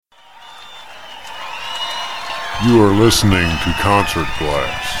You are listening to Concert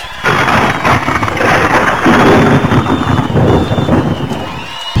Blast.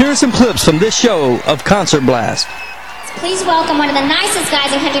 Here are some clips from this show of Concert Blast. Please welcome one of the nicest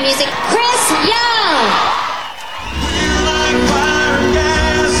guys in country music, Chris Young.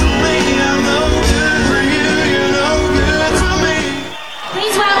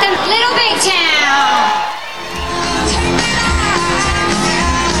 Please welcome Little Big Town.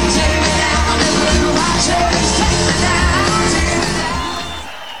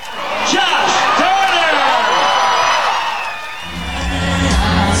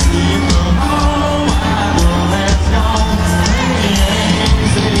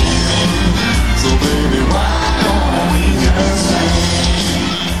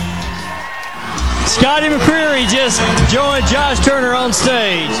 Scotty McCreery just joined Josh Turner on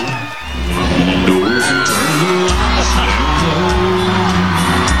stage.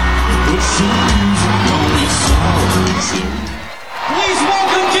 Please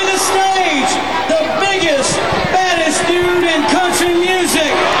welcome to the stage the biggest, baddest dude in country music,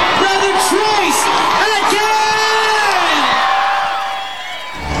 Brother Trace Adkins!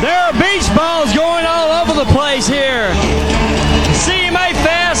 There are beach balls going all over the place here. CMA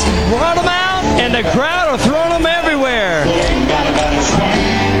Fest brought them out, and the crowd are throwing them everywhere.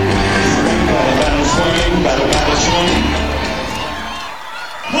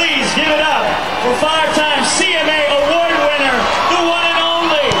 Please give it up for five-time CMA award winner, the one and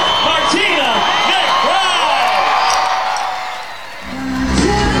only Martina McBride.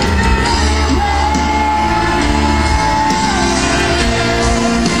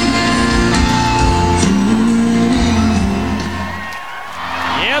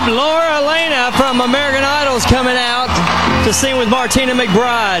 Yep, Laura Elena from American Idol's coming out to sing with Martina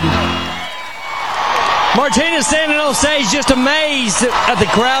McBride. Martina's standing on stage just amazed at the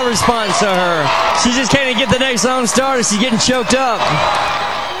crowd response to her. She just can't even get the next song started. She's getting choked up.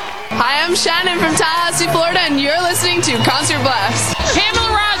 Hi, I'm Shannon from Tallahassee, Florida, and you're listening to Concert Blast.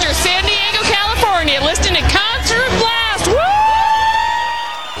 Pamela Rogers, San Diego, California, listening to Concert Blast.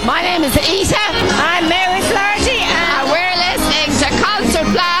 Woo! My name is Isa. I'm Mary Flaherty, and we're listening to Concert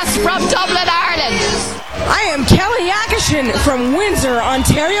Blast from Dublin, Ireland. I am Kelly Yakishin from Windsor,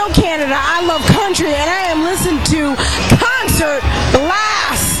 Ontario, Canada. I love country, and I am listening to Concert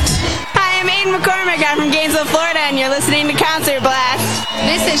Blast. Hi, I'm Aiden McCormick. I'm from Gainesville, Florida, and you're listening to Concert Blast.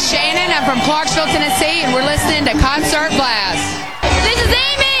 This is Shannon. I'm from Clarksville, Tennessee, and we're listening to Concert Blast. This is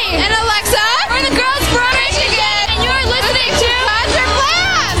Amy and Alexa. We're the girls from Michigan, and you're listening to Concert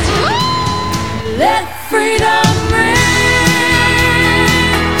Blast. Woo! Let freedom ring.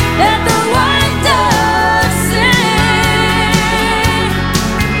 Let the white dove sing.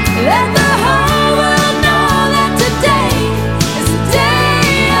 Let the whole world know that today is a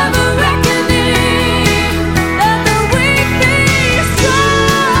day of a reckoning. Let the weak be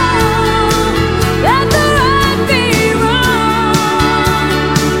strong. Let the right be wrong.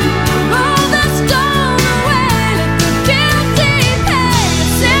 Roll the stone away. Let the guilty pay.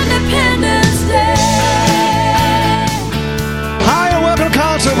 It's Independence Day. Hi, and welcome to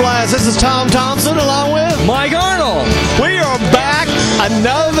Concert Blast. This is Tom Thompson along with Mike Arnold. We are back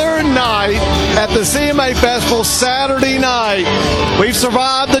another night at the CMA Festival Saturday night. We've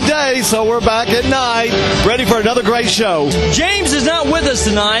survived the day, so we're back at night, ready for another great show. James is not with us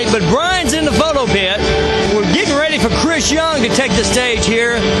tonight, but Brian's in the photo pit. We're getting ready for Chris Young to take the stage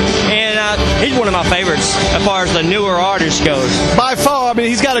here, and he's one of my favorites as far as the newer artist goes. By far, I mean,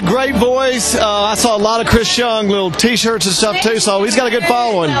 he's got a great voice. I saw a lot of Chris Young little T-shirts and stuff too, so he's got a good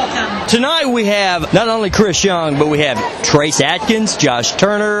following. Tonight we have not only Chris Young, but we have Trace Adkins, Josh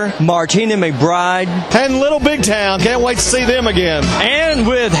Turner, Martina McBride, and Little Big Town. Can't wait to see them again. And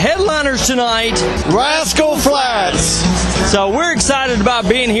with headliners tonight, Rascal Flatts. So we're excited about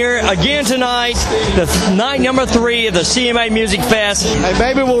being here again tonight, the night number 3 of the CMA Music Fest. Hey,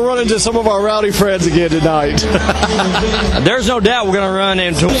 maybe we'll run into some of our rowdy friends again tonight. There's no doubt we're going to run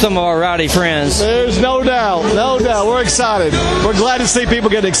into some of our rowdy friends. There's no doubt. No doubt. We're excited. We're glad to see people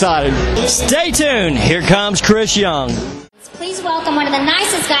get excited. Stay tuned. Here comes Chris Young. Please welcome one of the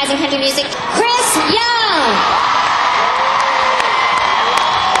nicest guys in country music, Chris Young.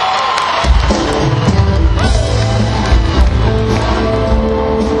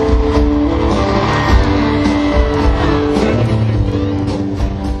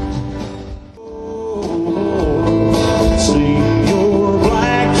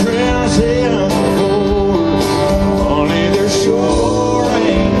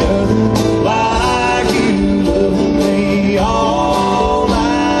 All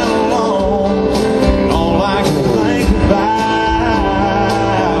night long, all like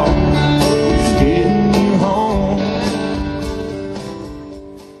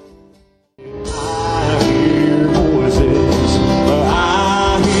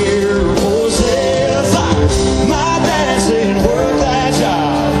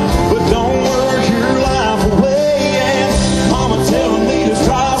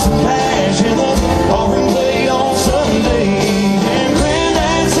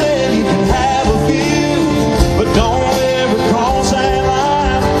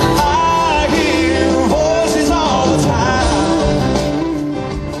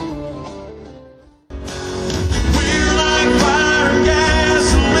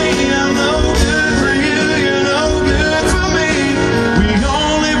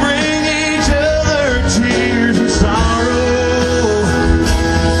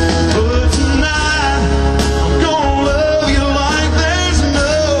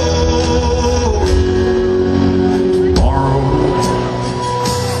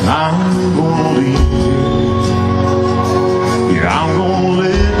I'm gonna leave you. Yeah, I'm gonna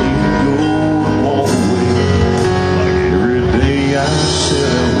let you go and walk away like every day I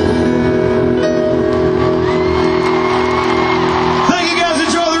said I would. Thank you guys.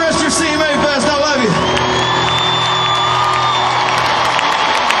 Enjoy the rest of your CMA Fest. I love you.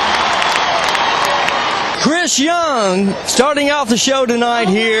 Chris Young starting off the show tonight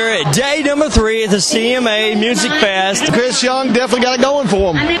here at day number 3 at the CMA Music Fest. Chris Young definitely got it going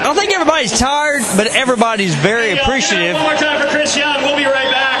for him. I don't think everybody's tired, but everybody's very appreciative One more time for Chris Young. We'll be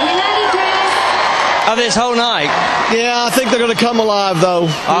right back. of this whole night. Yeah, I think they're going to come alive, though.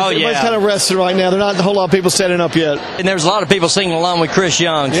 Oh, Everybody's yeah. kind of rested right now. There's not a whole lot of people setting up yet. And there's a lot of people singing along with Chris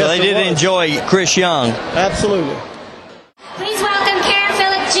Young, so Yes, they there did was. enjoy Chris Young. Absolutely. Please welcome Karen,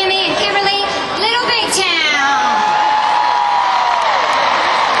 Philip, Jimmy, and Kimberly, Little Big Town.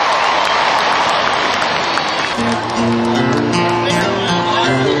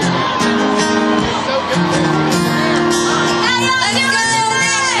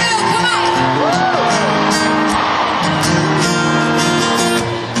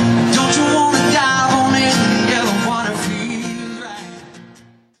 Don't you wanna dive on it? Yeah, the water feels right.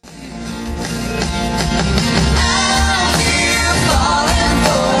 Out here falling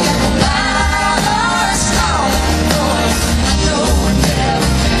for my heart's calling for. I know I never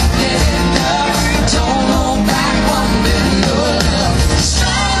get enough. Don't hold back one bit of your love.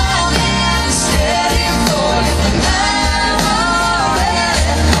 Strong and steady for you. I'm already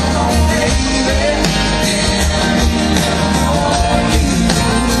on, baby.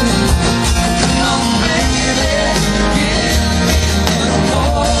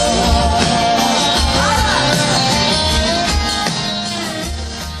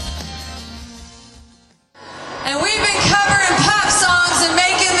 And we've been covering pop songs and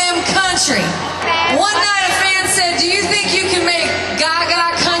making them country. One night a fan said, "Do you think you can make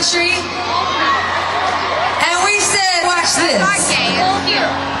Gaga country?" And we said, "Watch this."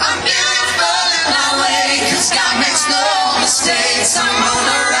 I'm beautiful in my way, 'cause God makes no mistakes. I'm on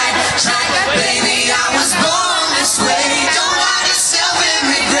the right track, baby. I was born this way. Don't hide yourself in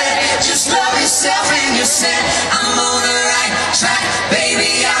regret. Just love yourself and you're set. I'm on the right track,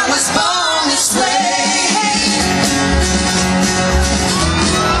 baby. I was born this way.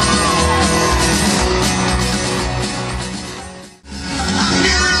 I'm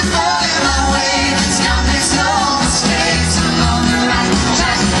beautiful in my way, 'cause God makes no mistakes. I'm on the right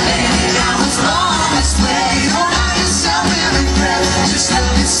track, baby. I was born this way. Don't hide yourself in regret. Just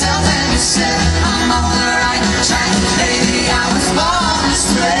love yourself and you're set. I'm on the right track, baby. I was born this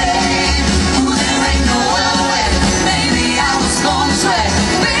way. Ooh, there ain't no other way. Baby, I was born this way.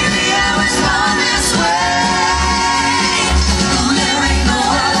 Baby, I was born this way. Ooh, there ain't no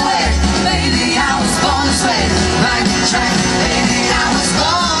other way. Baby, I was born this way. Right track, baby, I was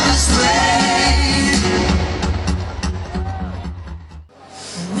born this way.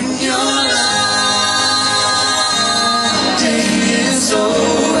 When your long day is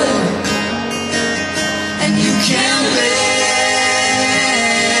over and you can barely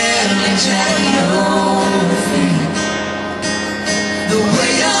drag your feet, the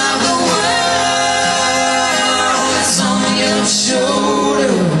weight of the world is on your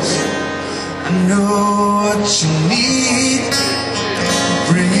shoulders. I know what you need.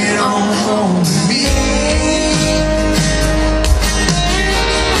 Bring it on home to me.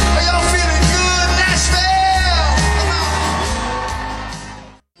 Are y'all feeling good, Nashville?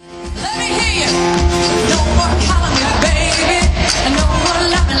 Let me hear you. No more calling me baby, and no more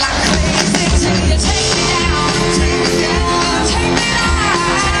loving like crazy. Till you take me down, take me down, take me down,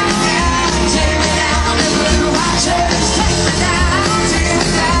 take me down to the little white church. Take me down, take me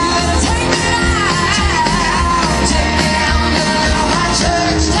down, take me down, take me down to the little white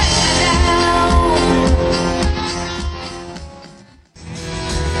church. Take me down.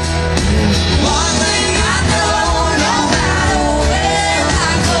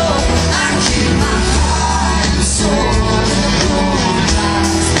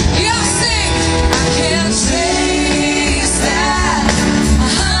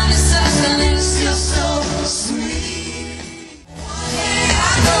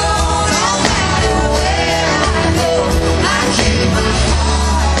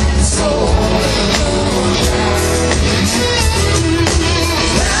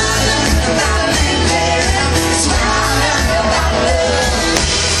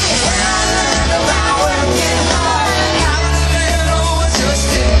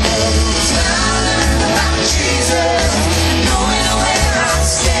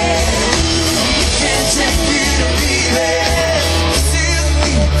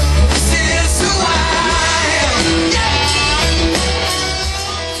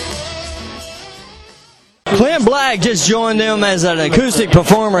 Clint Black just joined them as an acoustic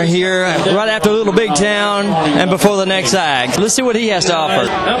performer here right after Little Big Town and before the next act. Let's see what he has to offer.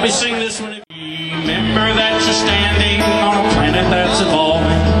 Help me sing this one. Remember that you're standing on a planet that's evolving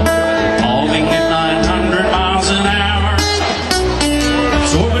at 900 miles an hour.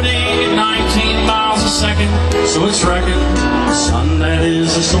 It's orbiting at 19 miles a second, so it's reckoned the sun that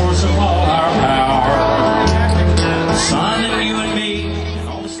is the source of all our power. The sun and you and me and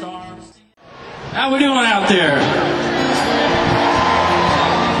all the stars. How we doing out there?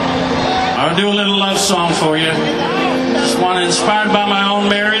 I'll do a little love song for you. This one inspired by my own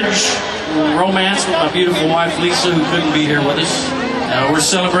marriage, romance with my beautiful wife Lisa, who couldn't be here with us. We're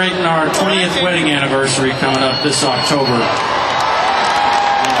celebrating our 20th wedding anniversary coming up this October.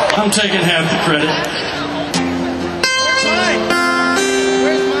 I'm taking half the credit.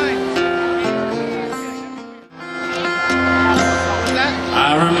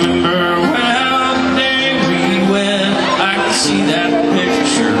 I remember well the day we wed. I can see that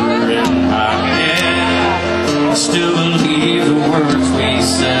picture in my head. I still believe the words we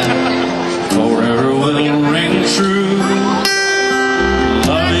said forever will ring true.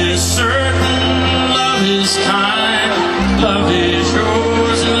 Love is certain, love is kind, love is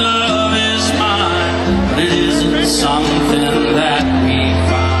yours and love is mine. But it isn't something that we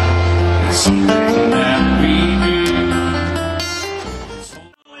find, it's something that we do.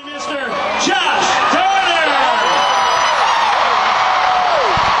 Mr. Josh Turner!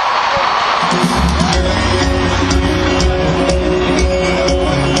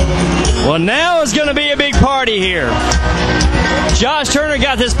 Well, now is going to be a big party here. Josh Turner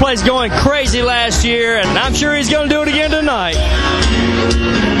got this place going crazy last year, and I'm sure he's going to do it again tonight.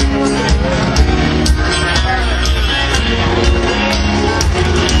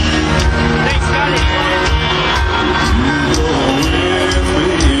 Thanks, Scotty.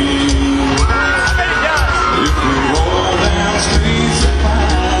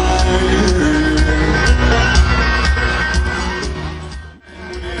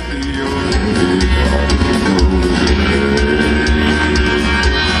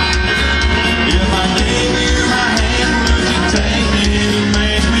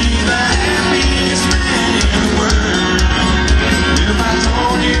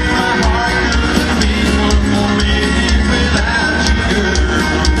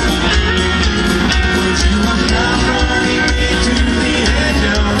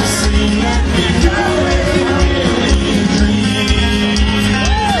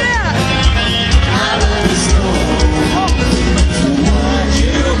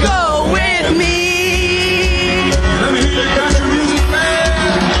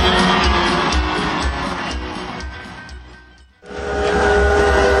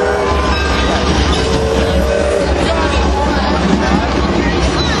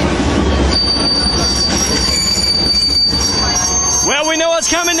 Well, we know what's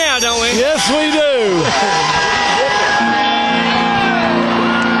coming now, don't we? Yes, we do.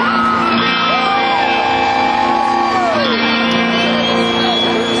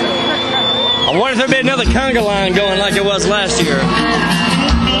 I wonder if there'll be another conga line going like it was last year.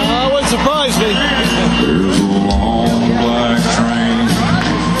 Wouldn't surprise me. There's a long black train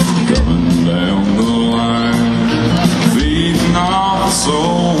coming down the line, feeding off the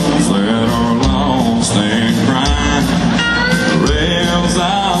souls that are lost and crying. The rails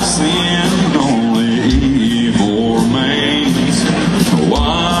I've seen only evil remains.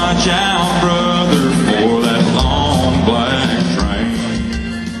 Watch out, brother, for that long black train.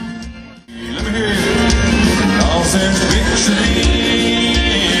 Let me hear you. All since victory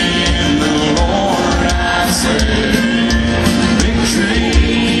in the Lord I say, victory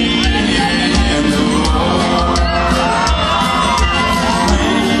in the Lord.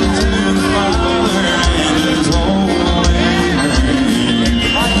 Hand to the Father and His holy name.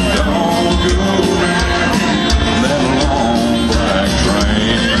 Don't go round that long black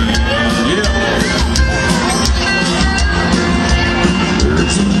train. Yeah.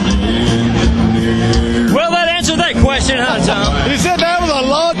 There's an engineer. Well, that answered that question, huh, Tom?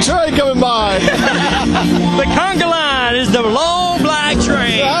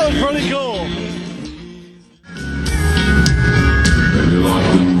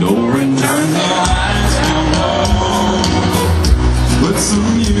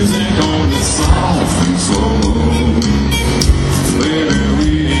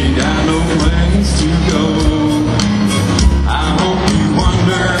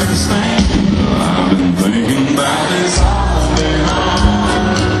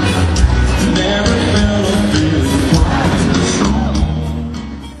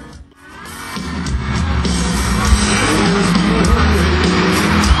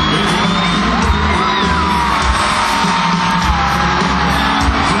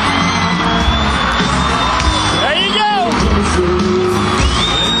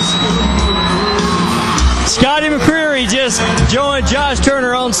 Josh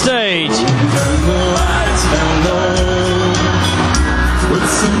Turner on stage. Turn the lights down low. Put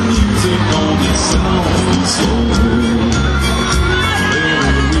some music on this soft slow.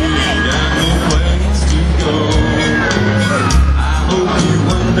 Baby, we ain't got no place to go. I hope you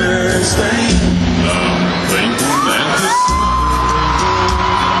understand. I'm thinking that this.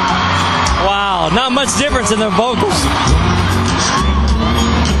 Wow, not much difference in their vocals.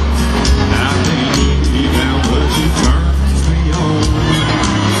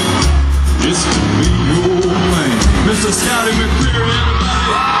 Just to be your man, Mr. Scotty McBride,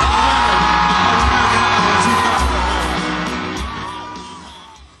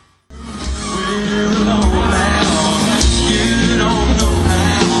 we're alone now. You don't know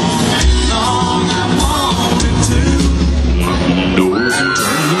how long I wanted to. Lock my doors and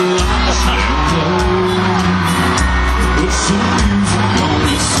turn the lights down low. Put some music on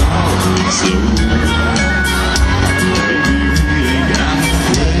this soft slow.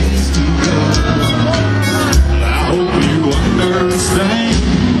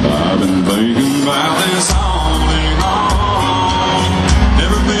 I've been thinking about this all day long.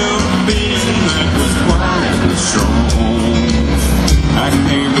 Never built a being that was quite as strong. I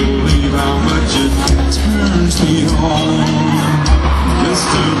can't believe how much it turns me on just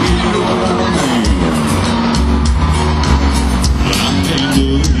to be your man. I can't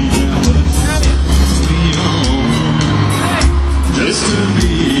believe how much it turns me on just to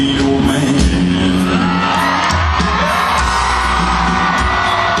be your man.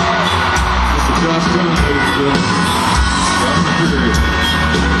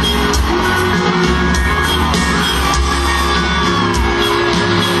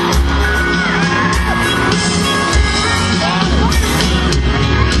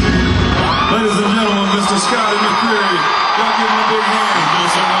 Ladies and gentlemen, Mr. Scotty McBride. Y'all give him a big hand. Thank you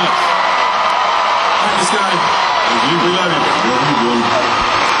so much. Thank you, Scotty. Thank you. We love you. Love you, buddy.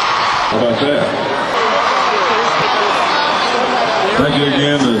 How about that? Thank you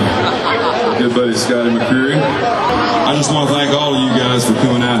again to good buddy Scotty McBride. I just want to thank all of you guys for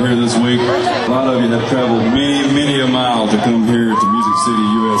coming out here this week. A lot of you have traveled many a mile to come here to Music City,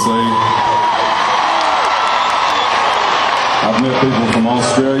 USA. I've met people from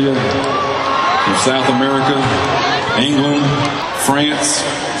Australia, from South America, England, France,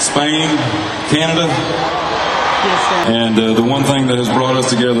 Spain, Canada. And the one thing that has brought us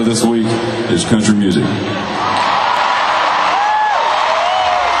together this week is country music.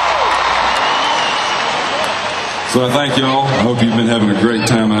 So I thank y'all. I hope you've been having a great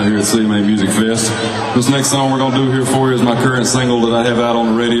time out here at CMA Music Fest. This next song we're going to do here for you is my current single that I have out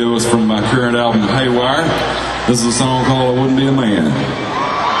on the radio. It's from my current album, Haywire. This is a song called I Wouldn't Be a Man.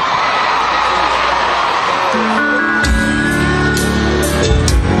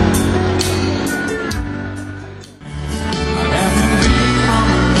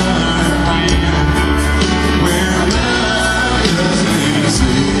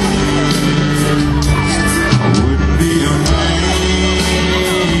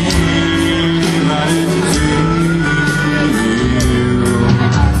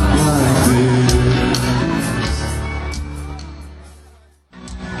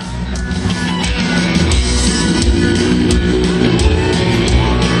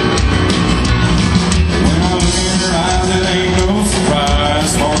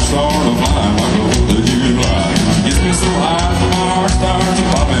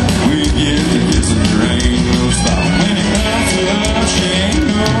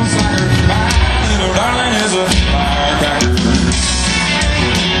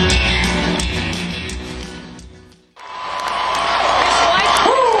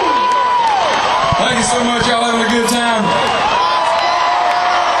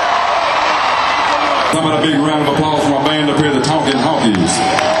 How about a big round of applause for my band up here, the Tonkin Honkies?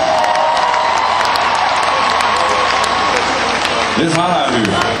 It's hot out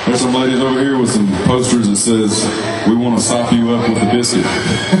here. There's some ladies over here with some posters that says, "We want to sop you up with a biscuit."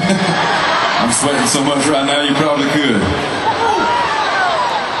 I'm sweating so much right now, you probably could.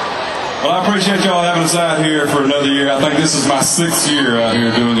 Well, I appreciate y'all having us out here for another year. I think this is my 6th year out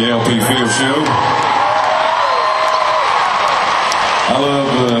here doing the LP Field Show. I love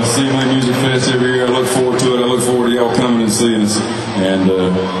CMA Music Fest every year. I look forward to it. I look forward to y'all coming and seeing us. And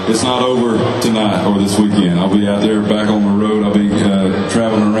it's not over tonight or this weekend. I'll be out there back on the road. I'll be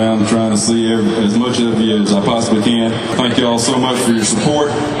traveling around trying to see as much of you as I possibly can. Thank y'all so much for your support.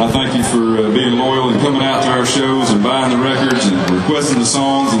 I thank you for being loyal and coming out to our shows and buying the records and requesting the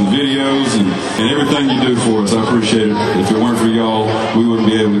songs and the videos and everything you do for us. I appreciate it. If it weren't for y'all, we wouldn't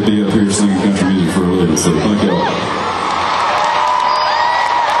be able to be up here singing country music for a living. So thank y'all.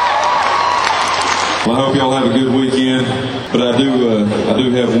 Well, I hope y'all have a good weekend. But I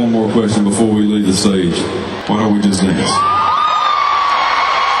do have one more question before we leave the stage. Why don't we just dance?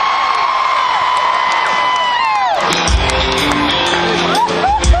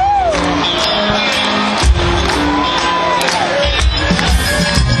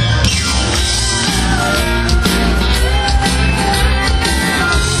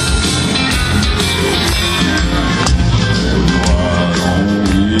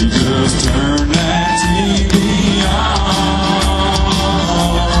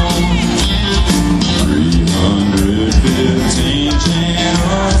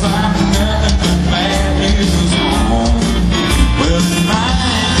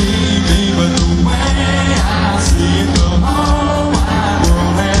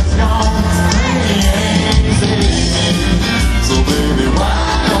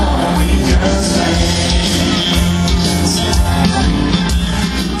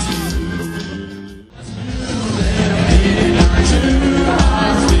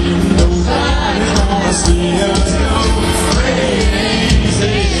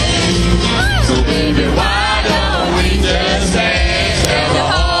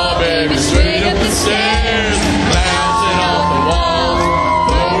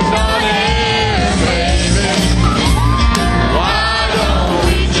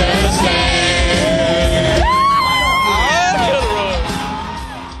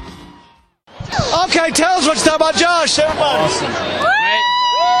 Okay, tell us what you thought about Josh. Everybody. Awesome.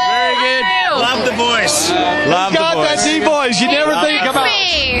 Very good. Love the voice. He's got that deep voice. You never think about.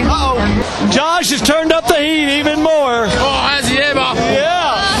 Uh-oh. Josh has turned up the heat even more. Oh, has he ever?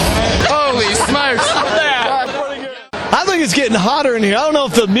 Yeah. Holy smokes. I think it's getting hotter in here. I don't know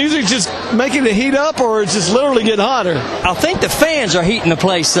if the music's just making the heat up or it's just literally getting hotter. I think the fans are heating the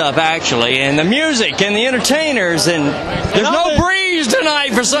place up, actually, and the music and the entertainers, and there's no breeze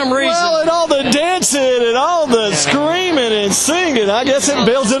tonight for some reason. Well, and all the dancing and all the screaming and singing, I guess it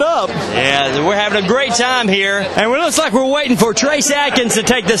builds it up. Yeah, we're having a great time here, and it looks like we're waiting for Trace Adkins to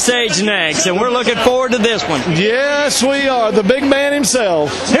take the stage next, and we're looking forward to this one. Yes, we are. The big man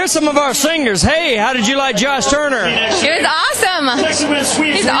himself. Here's some of our singers. Hey, how did you like Josh Turner? It was awesome.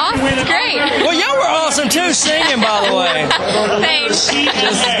 He's awesome. It's great. Well, y'all were awesome too singing, by the way. Thanks.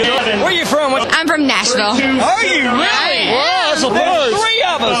 Where are you from? I'm from Nashville. Are you really? Wow, that's a first. 3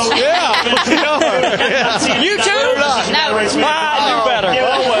 of us. Yeah. You too? No. I knew better.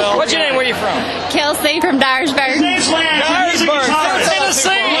 Oh well. What's your name? Where are you from? Kelsey from Dyersburg. Dyersburg, Tennessee.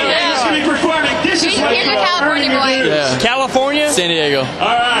 Here's a California boy. Yeah. California? San Diego.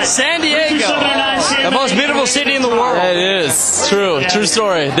 San Diego. The most beautiful city in the world. It is. True. True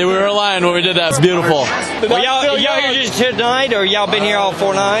story. We were lying when we did that. It's beautiful. Well, y'all here just tonight, or y'all been here all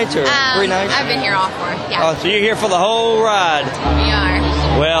 4 nights, or 3 nights? I've been here all 4. Yeah. Oh, so you're here for the whole ride. We are.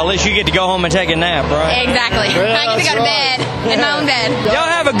 Well, at least you get to go home and take a nap, right? Exactly. I get to go to bed in my own bed. Y'all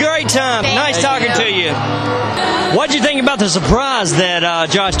have a great time. Nice talking to you. What'd you think about the surprise that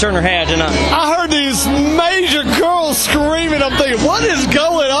Josh Turner had tonight? I heard these major girls screaming. I'm thinking, what is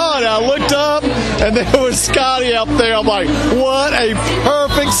going on? I looked up, and there was Scotty up there. I'm like, what a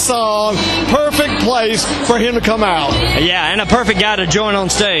perfect song, perfect place for him to come out. Yeah, and a perfect guy to join on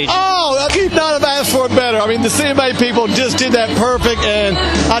stage. Oh, I could not have asked for it better. I mean, the CMA people just did that perfect, and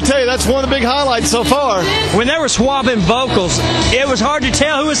I tell you, that's one of the big highlights so far. When they were swapping vocals, it was hard to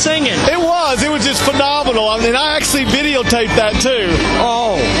tell who was singing. It was just phenomenal. I mean, I actually videotaped that too.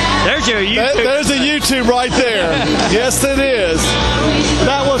 Oh, there's your YouTube. There's a YouTube right there. Yes, it is.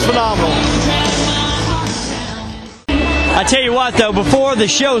 That was phenomenal. I tell you what, though, before the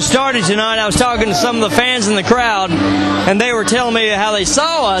show started tonight, I was talking to some of the fans in the crowd, and they were telling me how they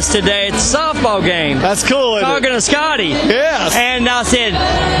saw us today at the softball game. That's cool, isn't Talking to Scotty. Yes. And I said,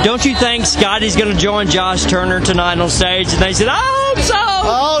 don't you think Scotty's going to join Josh Turner tonight on stage? And they said, I hope so.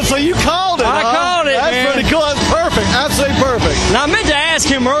 Oh, so you called it, I called it, That's man. pretty cool. That's perfect. Absolutely perfect. Now, I meant to ask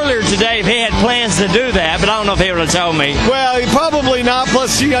him earlier today if he had plans to do that, but I don't know if he would have told me. Well, probably not.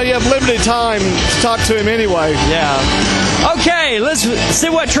 Plus, you have limited time to talk to him anyway. Yeah. Okay, let's see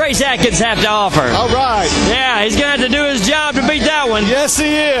what Trace Adkins have to offer. All right. Yeah, he's going to have to do his job to beat that one. Yes, he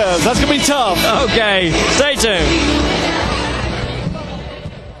is. That's going to be tough. Okay, stay tuned.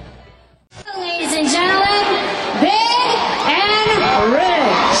 Ladies and gentlemen, Big and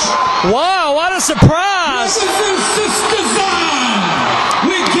Rich. Wow, what a surprise! Brothers and sisters,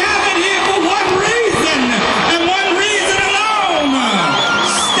 we gathered here for one reason, and one reason alone.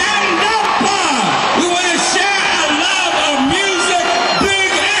 Stand up! We want to share a love of music,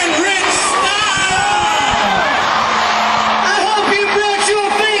 Big and Rich style. I hope you brought your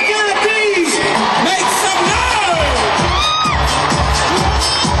fake IDs. Make some noise!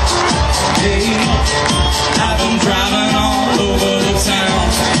 Hey,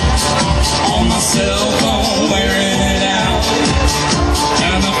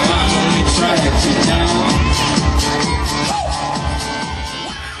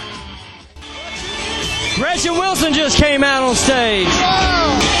 came out on stage.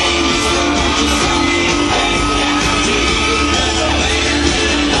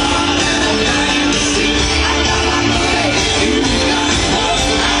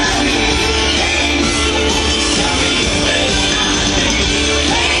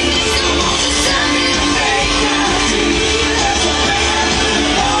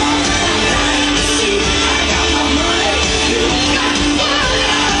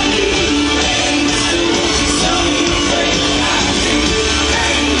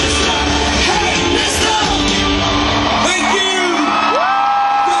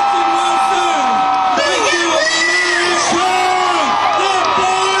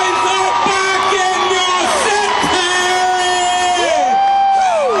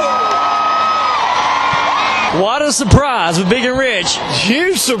 What a surprise with Big and Rich.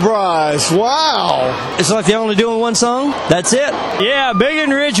 Huge surprise. Wow. It's like they're only doing one song? That's it? Yeah, Big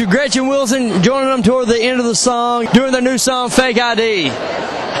and Rich with Gretchen Wilson joining them toward the end of the song, doing their new song, Fake ID.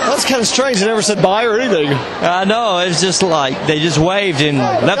 That's kind of strange. They never said bye or anything. I know. It's just like they just waved and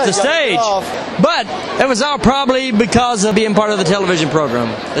left the stage. But it was all probably because of being part of the television program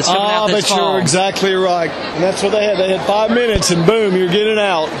that's coming out this fall. But you're exactly right. And that's what they had. They had 5 minutes and boom, you're getting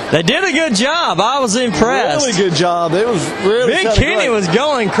out. They did a good job. I was impressed. Really good job. It was really Big Kenny was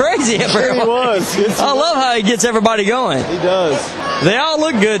going crazy at Sure he was. Yes, he I love how he gets everybody going. He does. They all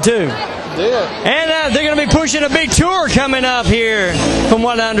look good too. Yeah. And they're going to be pushing a big tour coming up here, from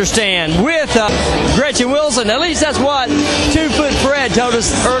what I understand, with Gretchen Wilson. At least that's what 2 Foot Fred told us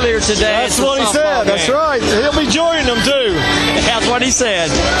earlier today. That's what he said. That's right. He'll be joining them too. That's what he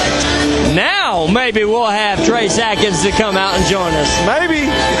said. Now maybe we'll have Trace Adkins to come out and join us. Maybe.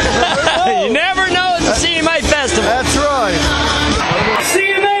 You never know at the CMA Festival. That's right.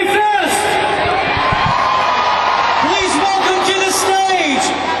 CMA Fest! Please welcome to the stage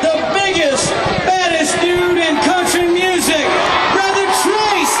the biggest, baddest dude in country music, Brother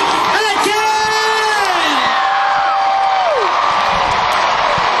Trace Adkins!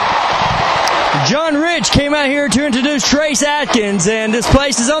 John Rich came out here to introduce Trace Adkins, and this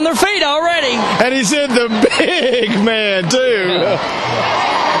place is on their feet already. And he said the big man, too.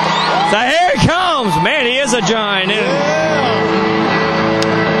 So here he comes. Man, he is a giant, isn't he?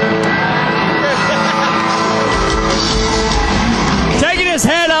 Taking his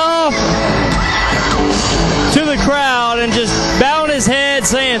head off to the crowd and just bowing his head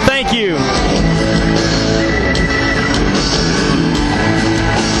saying thank you.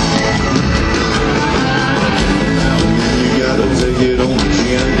 You gotta take it on the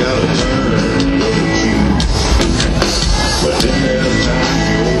chin, gotta turn the other cheek. But then there's times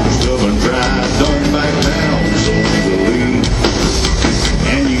you old stubborn pride don't back down so easily.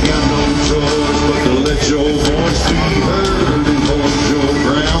 And you got no choice but to let your voice be heard and hold your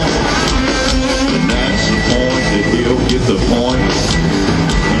ground. And that's the point that he'll get the point,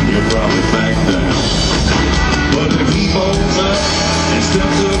 and you'll probably back down.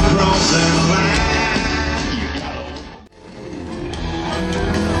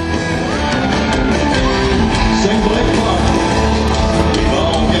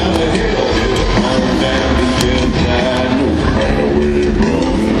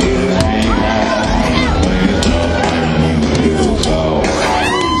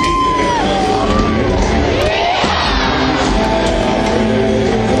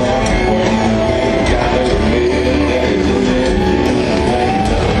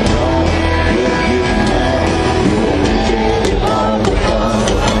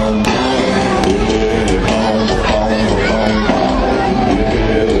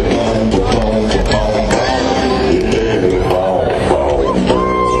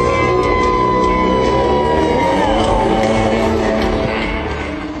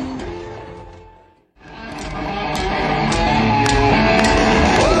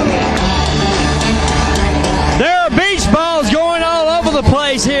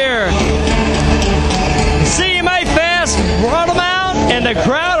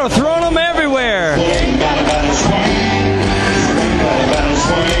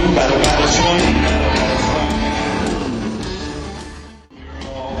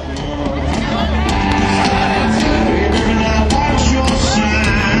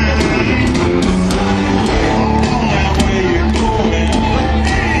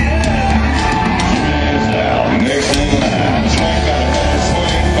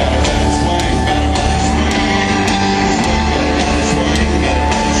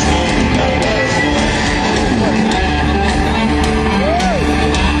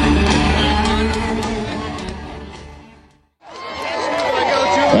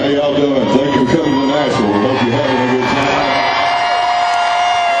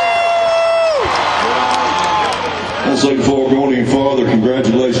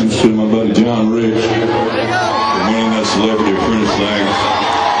 congratulations to my buddy John Rich for winning that Celebrity Apprentice thing.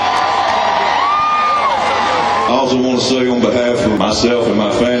 I also want to say on behalf of myself and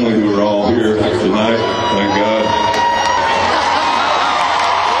my family who are all here tonight, thank God.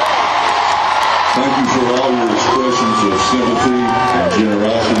 Thank you for all your expressions of sympathy and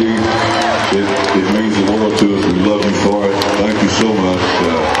generosity. It means the world to us. We love you for it. Thank you so much.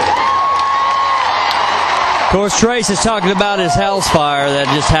 Of course, Trace is talking about his house fire that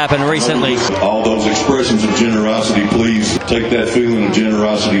just happened recently. All those expressions of generosity, please take that feeling of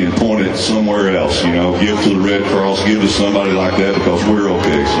generosity and point it somewhere else. You know, give to the Red Cross, give to somebody like that because we're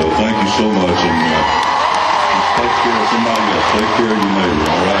okay. So thank you so much, and take care of somebody else. Take care of your neighbor.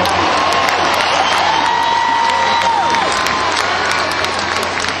 All right.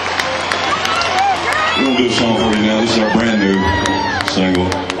 We're gonna do a song for you now. This is our brand new single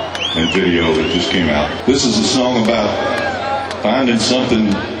and video that just came out. This is a song about finding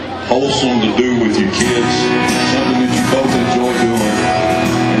something wholesome to do with your kids, something that you both enjoy doing,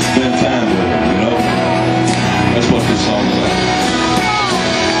 and spend time with them, you know? That's what this song is about.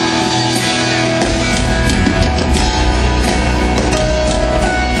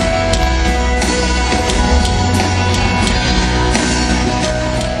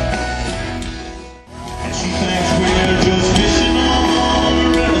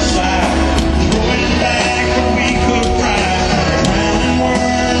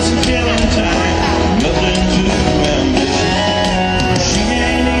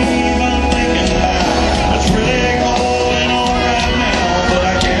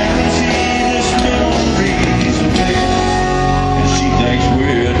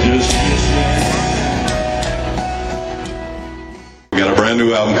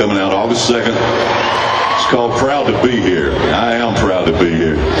 New album coming out August 2nd. It's called Proud to Be Here. I am proud to be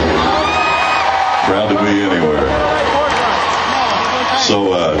here. Proud to be anywhere.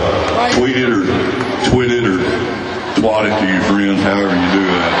 So tweet it or twit it or twat it to your friends, however you do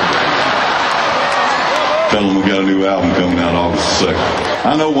that. Tell them we got a new album coming out August 2nd.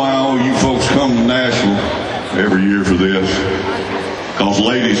 I know why all you folks come to Nashville every year for this. Because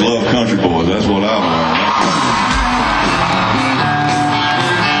ladies love country boys. That's what I've learned.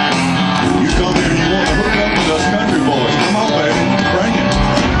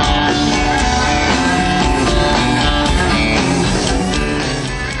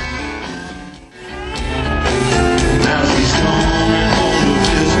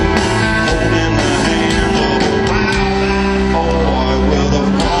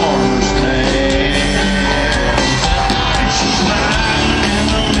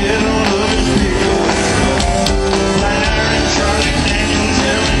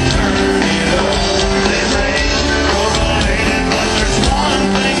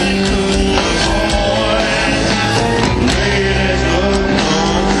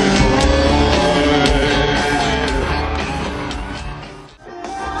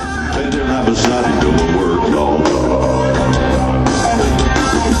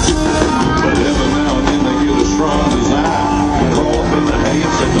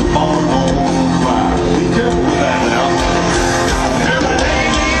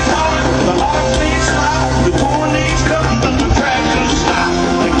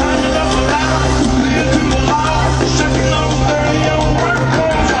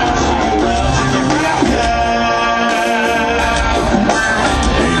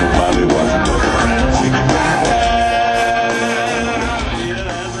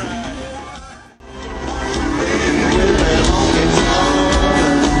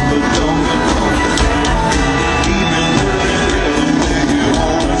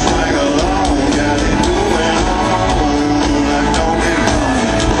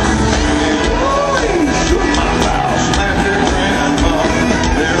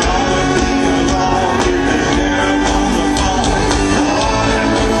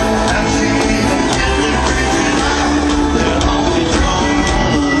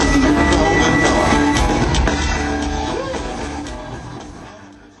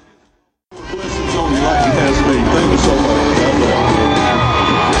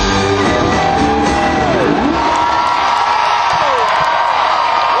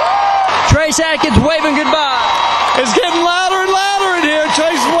 Adkins waving goodbye. It's getting louder and louder in here.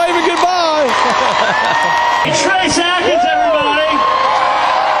 Chase is waving goodbye. Trace Adkins, everybody.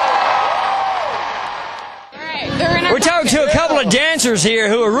 We're talking to a couple of dancers here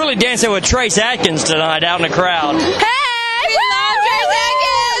who are really dancing with Trace Adkins tonight out in the crowd. Hey! We love Trace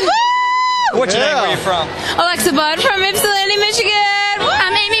Adkins! Woo! What's your name? Where are you from? Alexa Budd from Ypsilanti, Michigan.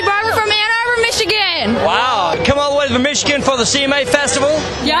 I'm Amy Barber from Ann Arbor, Michigan. Wow. Come all the way to Michigan for the CMA Festival?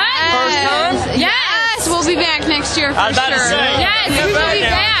 Yes. First time? Yes. Yes, we'll be back next year for I was about to sure. say. Yes, we will be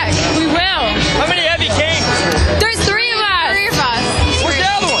back. We will. How many have you came? There's 3 of us. 3 of us. Where's the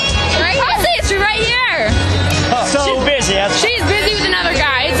other one? Right here. I'll see it's right here. Oh, she's busy. She's busy with another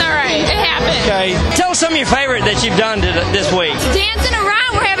guy. It's all right. It happens. Okay. Tell us some of your favorite that you've done this week. Dancing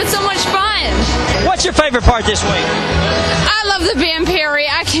around. We're having so much fun. What's your favorite part this week? I love the band Perry.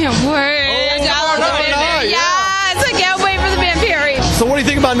 I can't wait. I love the band Perry. Yes, I can't wait for the band Perry. So what do you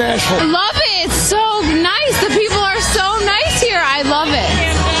think about Nashville? I love it. It's so nice. The people are so nice here. I love it.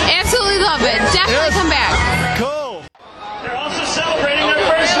 Absolutely love it. Definitely come back. Cool. They're also celebrating their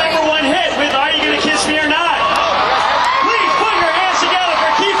first #1 hit with Are You Gonna Kiss Me or Not? Please put your hands together for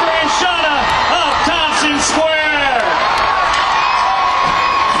Kiefer and Shauna of Thompson Square.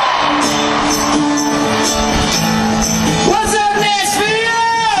 What's up, Nashville?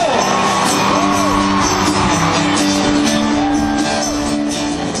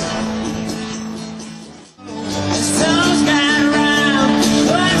 Sun's got around,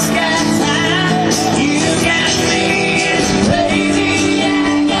 what's got time? You got me, it's crazy, I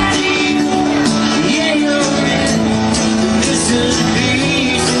got you. Yeah, you're in. This is the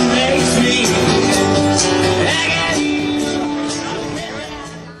beat that makes me feel. I got you.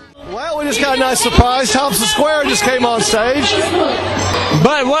 Well, we just got a nice surprise. Thompson Square just came on stage.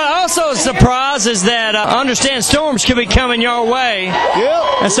 But what also is a surprise is that understand storms could be coming your way. Yep.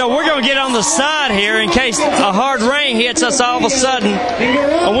 And so we're going to get on the side here in case a hard rain hits us all of a sudden,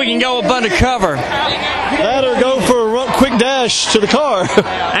 and we can go up under cover. That or go for a quick dash to the car.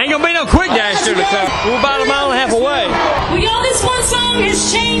 Ain't going to be no quick dash to the cover. We're about a mile and a half away. Well, y'all, this one song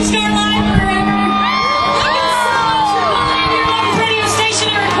has changed our life forever. Your local radio station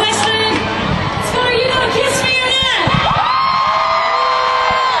and requested it. It's called Are You Gonna Kiss Me or Not?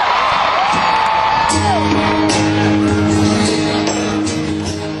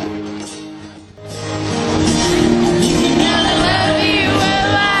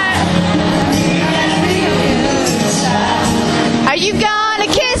 Are you gonna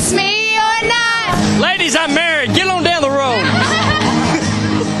kiss me or not? Ladies, I'm married. Get on down the road.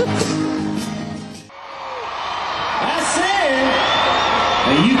 I said,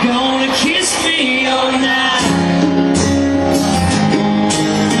 are you gonna kiss me or not?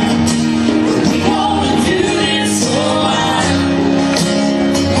 We gonna do this for a while.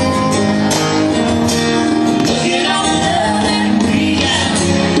 Look at all the love that we got,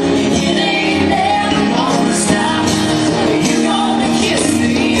 and it ain't never gonna stop. Are you gonna kiss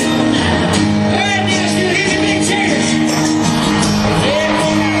me or not? All right, Nashville, here's your big cheers. Yeah, I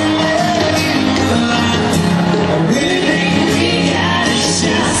love you. I really think we got a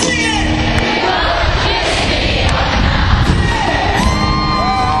shot. Sing it.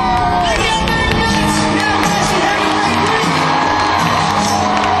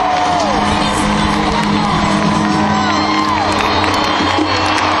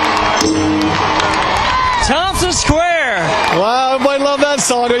 Thompson Square. Wow, everybody love that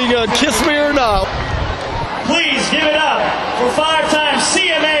song. Are you going to kiss me or not? Please give it up for 5-time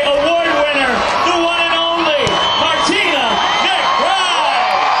CMA award winner, the one and only Martina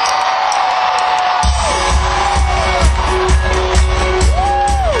McBride.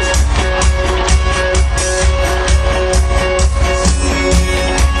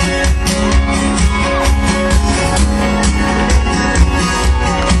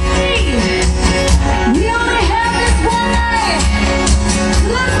 We only have this one night.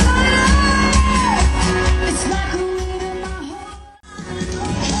 Let's light it up.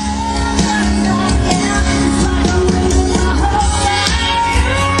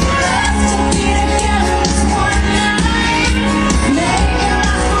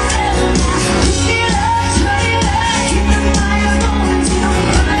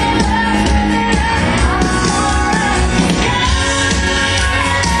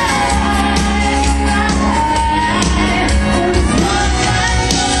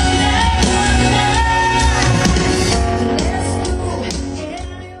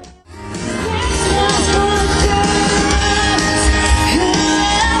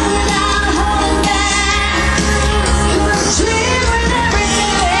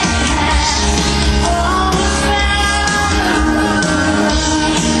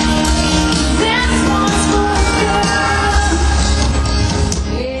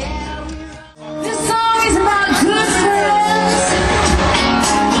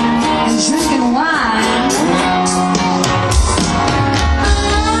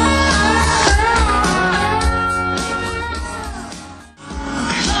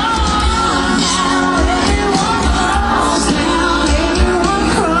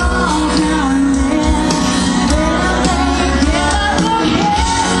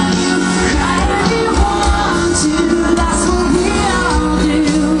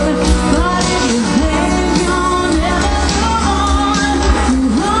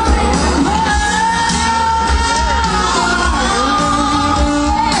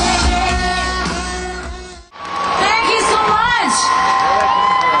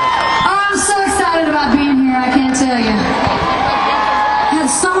 tell you. Had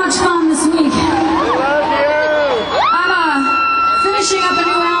so much fun this week. I'm finishing up a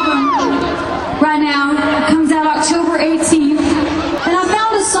new album right now. It comes out October 18th. And I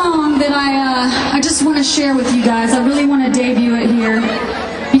found a song that I just want to share with you guys. I really want to debut it here.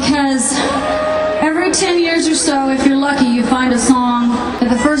 Because every 10 years or so, if you're lucky, you find a song that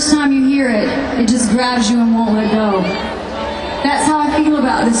the first time you hear it, it just grabs you and won't let go. That's how I feel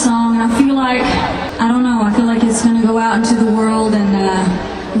about this song. And I feel like, I don't know, I feel like it's going to go out into the world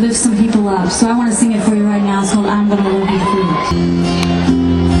and lift some people up. So I want to sing it for you right now. It's called I'm Gonna Love You Free.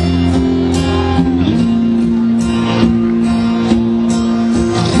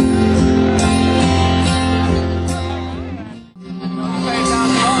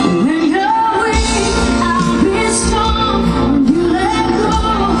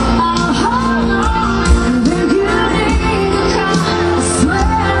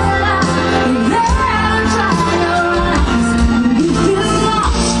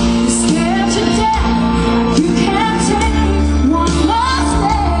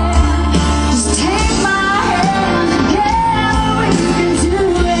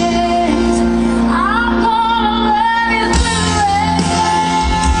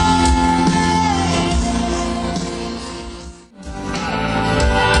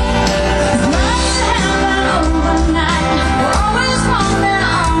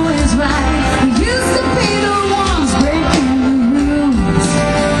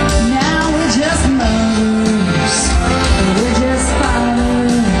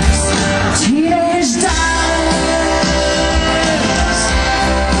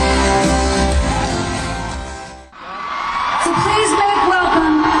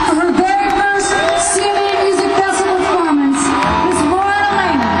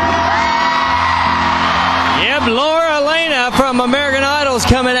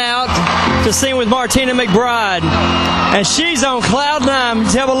 Coming out to sing with Martina McBride, and she's on cloud nine.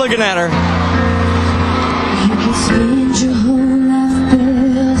 Just have a looking at her. You can spend your whole life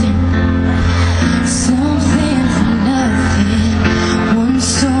building something for nothing. One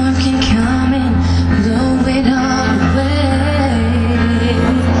storm can come and blow it all away.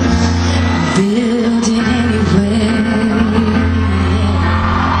 Build it anyway.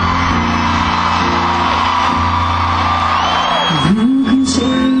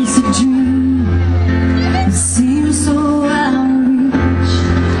 Chase a dream that seems so out of reach,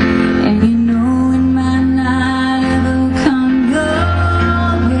 and you know it might not ever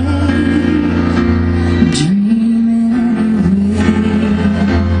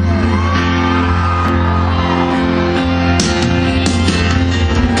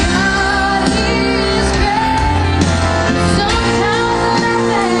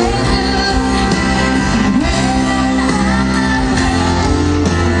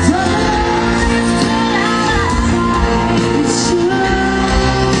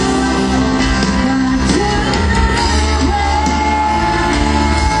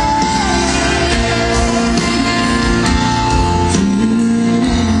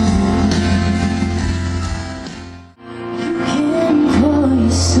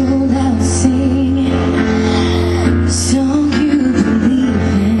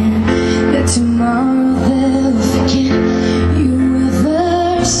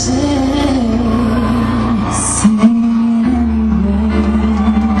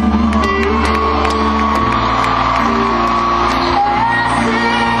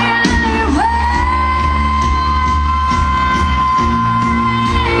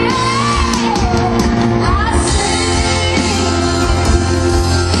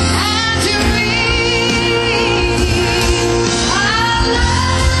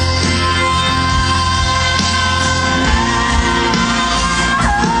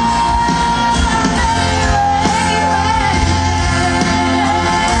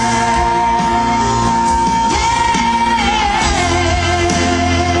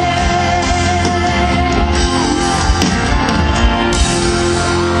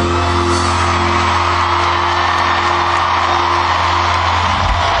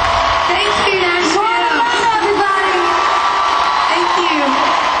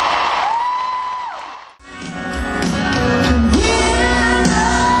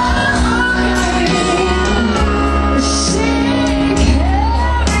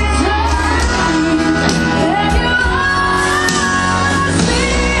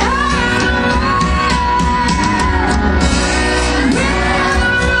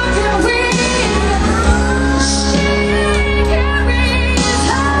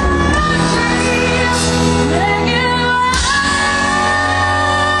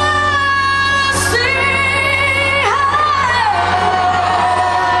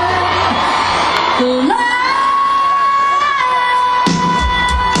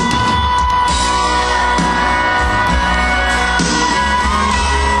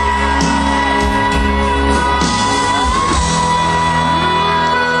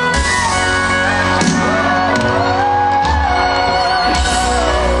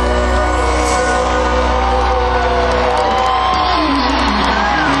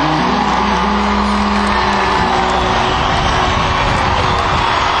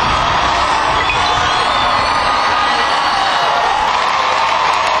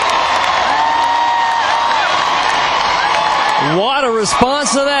response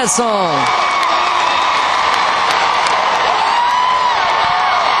to that song?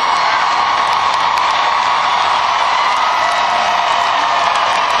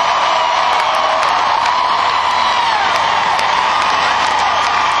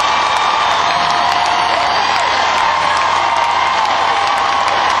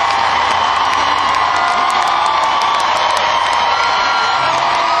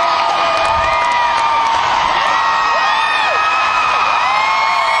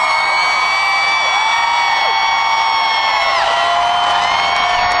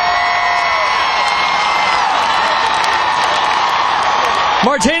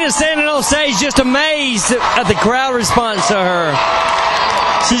 Martina's standing on stage just amazed at the crowd response to her.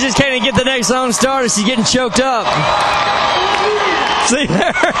 She just can't even get the next song started. She's getting choked up. See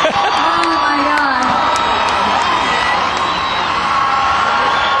there? Oh my God.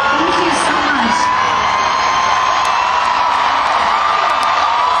 Thank you so much.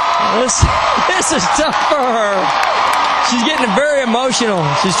 This is tough for her. She's getting very emotional.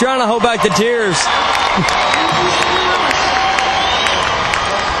 She's trying to hold back the tears.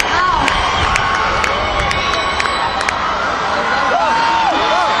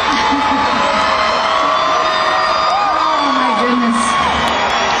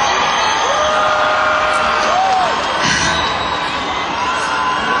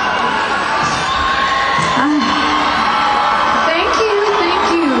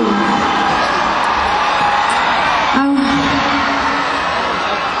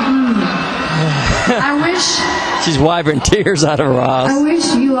 She's wiping tears out of her eyes. I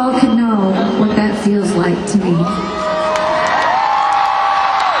wish you all could know what that feels like to me.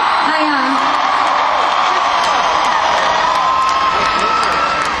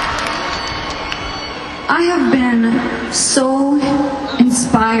 I have been so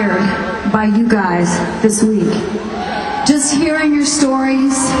inspired by you guys this week. Just hearing your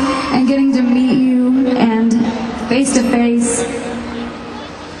stories and getting to meet you and face to face.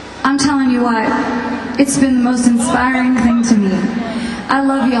 I'm telling you what, it's been the most inspiring thing to me. I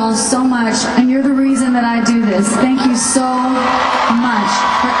love y'all so much, and you're the reason that I do this. Thank you so much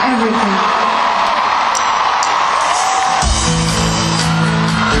for everything.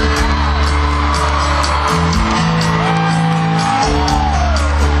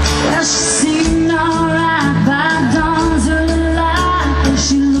 Well, she seemed alright by dawn's early light, and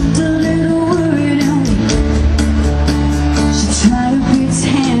she looked a little worried and weak. She tried to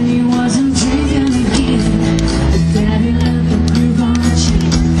pretend he wasn't drinking again, but Daddy left the groove on the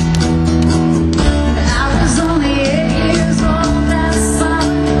cheek. And I was only 8 years old that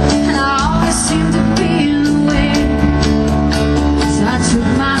summer, and I always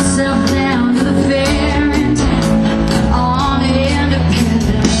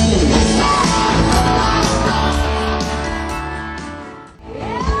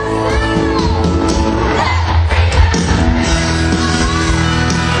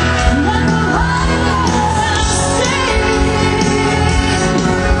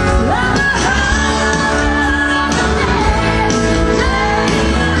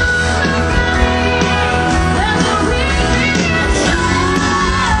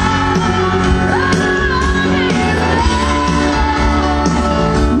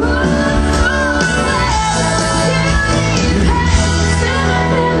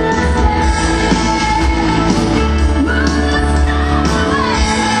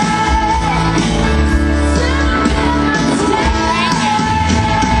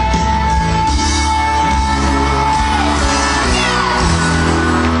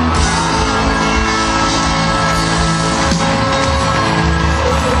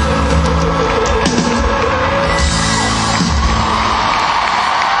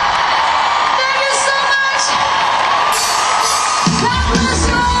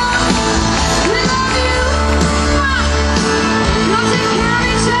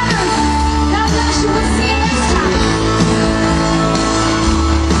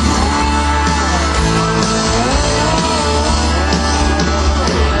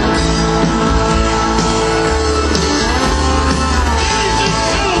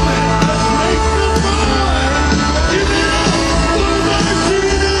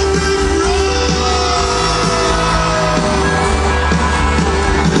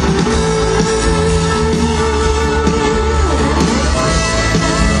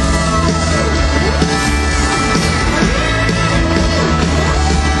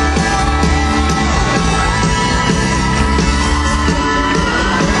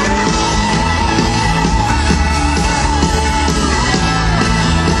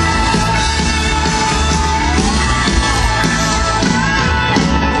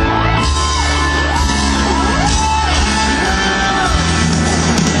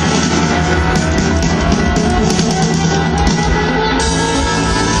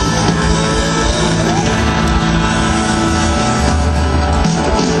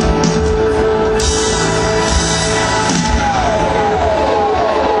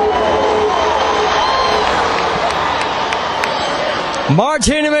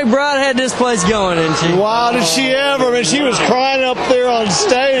Martina McBride had this place going, didn't she? Wow, did she ever? I mean, she was crying up there on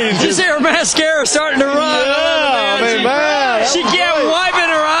stage. Did you see her mascara starting to run? Yeah, I mean, man. She kept wiping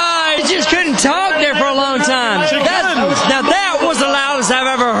her eyes. She just couldn't talk there for a long time. Now, that was the loudest I've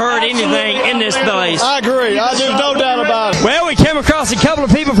ever heard anything in this place. I agree. There's no doubt about it. Well, we came across a couple of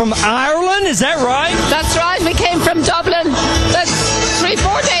people from Ireland. Is that right? That's right. We came from Dublin. That's 3-4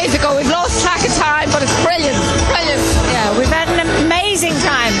 days ago. We've lost track of time, but it's brilliant. Brilliant. Yeah, we've had an amazing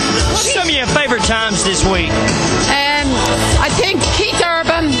time. What's some of your favorite times this week? I think Keith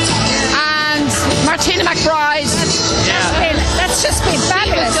Urban and Martina McBride. That's just been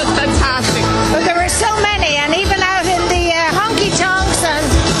fabulous. It's just fantastic. But there were so many, and even out in the honky tonks and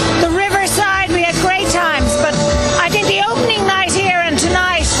the riverside, we had great times. But I think the opening night here and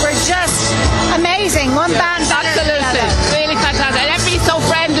tonight were just amazing. One band better than the Absolutely. other. Really fantastic. And everybody's so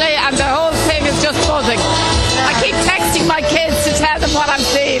friendly, and the whole thing is just buzzing. I keep texting my kids to tell them what I'm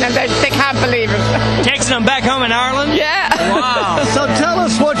seeing, and they can't believe it. Texting them back home in Ireland? Yeah. Wow. So tell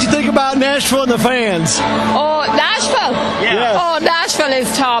us what you think about Nashville and the fans. Oh, Nashville? Yeah. Oh, Nashville is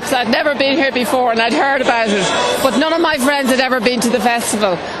tops. I'd never been here before, and I'd heard about it. But none of my friends had ever been to the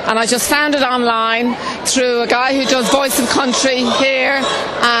festival. And I just found it online through a guy who does Voice of Country here.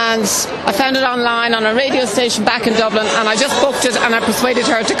 And I found it online on a radio station back in Dublin. And I just booked it, and I persuaded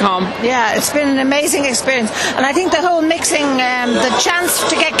her to come. Yeah, it's been an amazing experience, and I think the whole mixing, the chance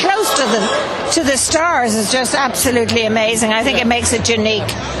to get close to the stars is just absolutely amazing. I think it makes it unique.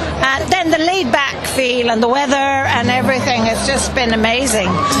 And then the laid-back feel and the weather and everything has just been amazing.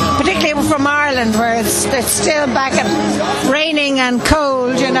 Particularly from Ireland, where it's still back at raining and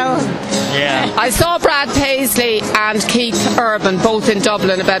cold, you know. Yeah. I saw Brad Paisley and Keith Urban both in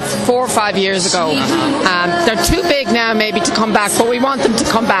Dublin about 4 or 5 years ago. They're too big now maybe to come back, but we want them to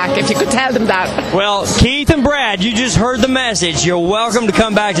come back, if you could tell them that. Well, Keith and Brad, you just heard the message. You're welcome to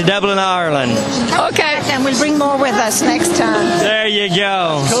come back to Dublin, Ireland. Okay. And we'll bring more with us next time. There you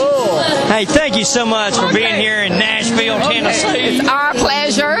go. Cool. Hey, thank you so much for being here in Nashville, Tennessee. It's our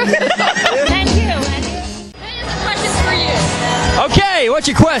pleasure. Thank you. Okay, what's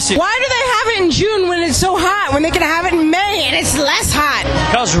your question? Why do they have it in June when it's so hot, when they can have it in May and it's less hot?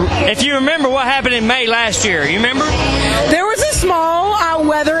 Because if you remember what happened in May last year, you remember? There was a small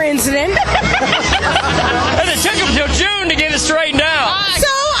weather incident. And it took them till June to get it straightened out. So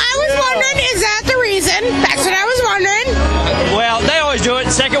I was wondering, is that the reason? That's what I was wondering. Well, they always do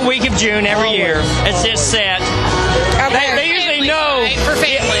it second week of June every year. It's just set. They usually know. Right, for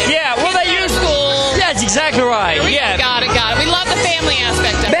family. Yeah, well, they use school. That's exactly right. Yeah. Got it. We love the family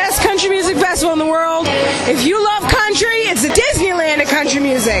aspect of it. Best country music festival in the world. If you love country, it's the Disneyland of country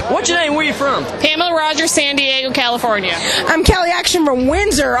music. What's your name? Where you from? Pamela Rogers, San Diego, California. I'm Kelly Action from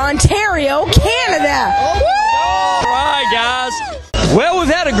Windsor, Ontario, Canada. All right, guys. Well, we've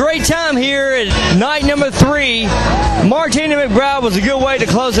had a great time here at night number 3. Martina McBride was a good way to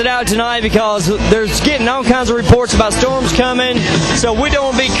close it out tonight because there's getting all kinds of reports about storms coming, so we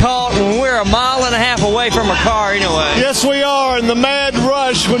don't want to be caught when we're a mile and a half away from our car anyway. Yes, we are, and the mad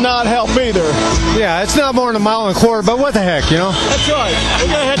rush would not help either. Yeah, it's not more than a mile and a quarter, but what the heck, you know? That's right. We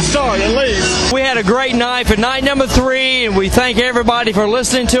got a head start, at least. We had a great night for night number 3, and we thank everybody for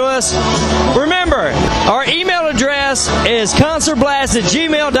listening to us. Remember, our email address is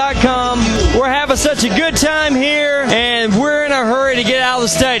concertblast@gmail.com. We're having such a good time here, and we're in a hurry to get out of the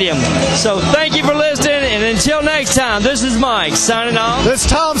stadium. So thank you for listening, and until next time, this is Mike signing off. This is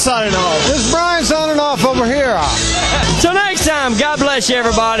Tom signing off. This is Brian signing off over here. Till next time, God bless you,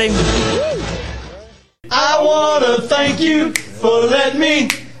 everybody. I want to thank you for letting me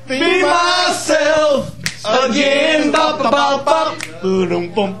be myself again. I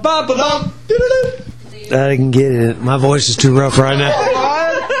I didn't get it. My voice is too rough right now.